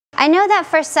I know that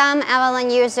for some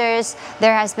Avalon users,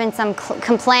 there has been some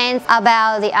complaints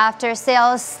about the after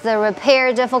sales, the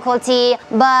repair difficulty,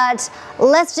 but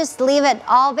let's just leave it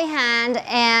all behind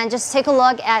and just take a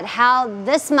look at how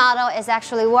this model is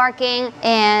actually working,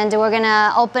 and we're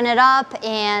gonna open it up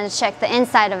and check the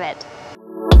inside of it.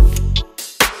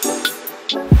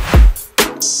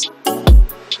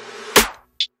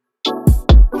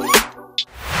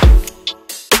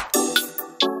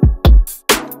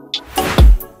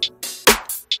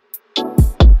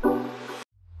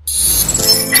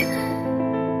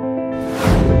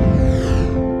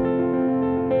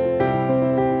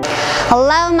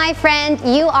 Hello my friend,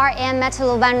 you are in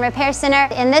Meta-Luban Repair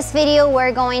Center. In this video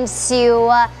we're going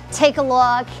to take a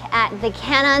look at the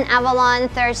Canaan Avalon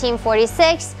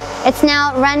A1346. It's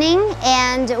now running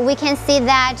and we can see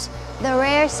that the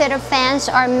rear set of fans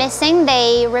are missing.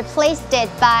 They replaced it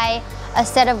by a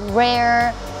set of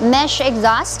rear mesh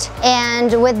exhaust,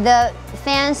 and with the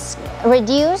fans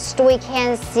reduced, we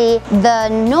can see the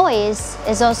noise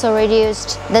is also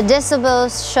reduced. The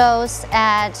decibels shows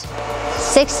at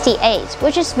 68,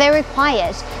 which is very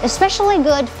quiet, especially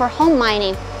good for home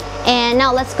mining. And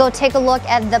now let's go take a look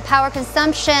at the power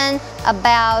consumption,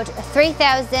 about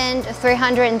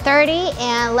 3,330,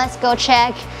 and let's go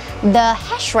check the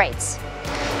hash rates.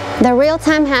 The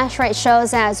real-time hash rate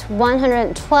shows as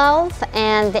 112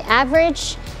 and the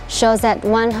average shows at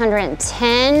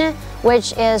 110,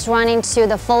 which is running to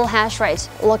the full hash rate.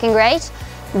 Looking great.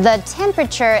 The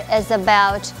temperature is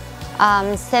about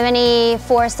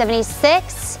 74,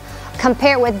 76.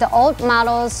 Compared with the old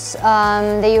models,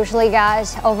 they usually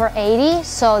got over 80,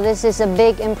 so this is a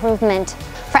big improvement.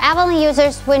 For Avalon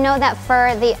users, we know that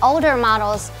for the older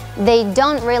models, they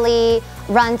don't really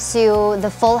run to the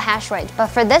full hash rate, but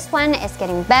for this one, it's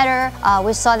getting better.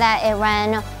 We saw that it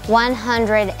ran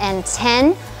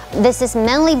 110. This is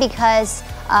mainly because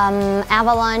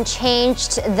Avalon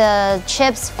changed the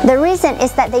chips. The reason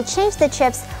is that they changed the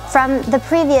chips from the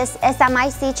previous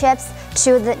SMIC chips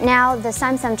to now the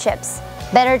Samsung chips.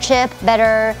 Better chip,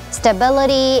 better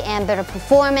stability, and better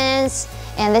performance.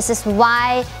 And this is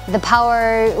why the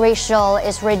power ratio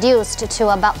is reduced to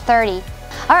about 30.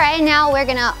 Alright, now we're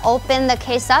gonna open the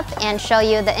case up and show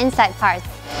you the inside parts.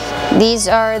 These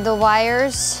are the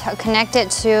wires connected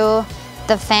to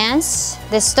the fans.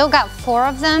 They still got 4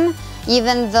 of them,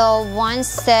 even though one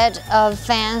set of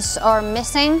fans are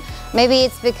missing. Maybe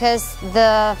it's because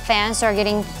the fans are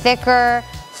getting thicker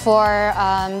for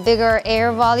bigger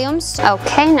air volumes.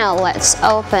 Okay, now let's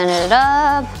open it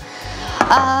up.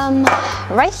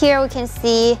 Right here we can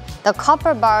see the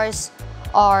copper bars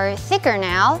are thicker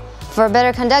now. For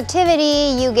better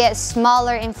conductivity, you get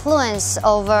smaller influence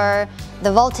over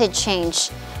the voltage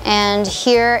change. And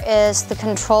here is the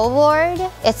control board.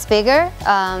 It's bigger.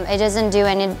 It doesn't do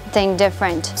anything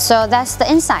different. So that's the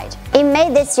inside. In May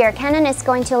this year, Canaan is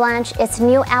going to launch its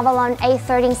new Avalon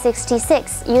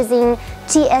A1366 using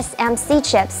TSMC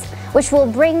chips, which will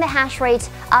bring the hash rate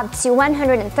up to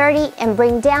 130 and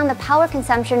bring down the power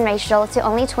consumption ratio to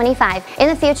only 25. In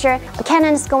the future,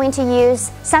 Canaan is going to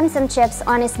use Samsung chips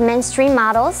on its mainstream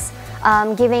models,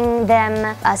 giving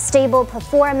them a stable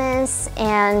performance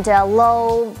and a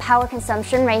low power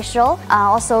consumption ratio.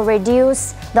 Also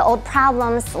reduce the old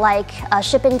problems like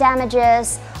shipping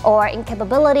damages or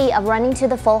incapability of running to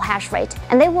the full hash rate.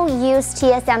 And they will use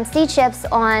TSMC chips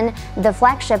on the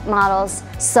flagship models.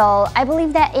 So I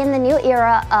believe that in the new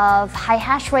era of high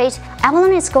hash rate,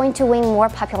 Avalon is going to win more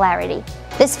popularity.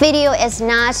 This video is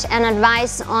not an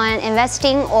advice on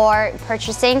investing or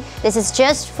purchasing. This is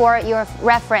just for your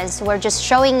reference. We're just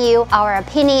showing you our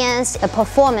opinions, the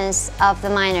performance of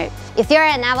the miner. If you're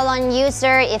an Avalon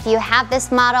user, if you have this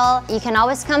model, you can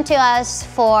always come to us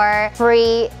for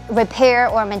free repair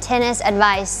or maintenance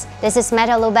advice. This is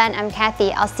Meta-Luban. I'm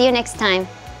Kathy. I'll see you next time.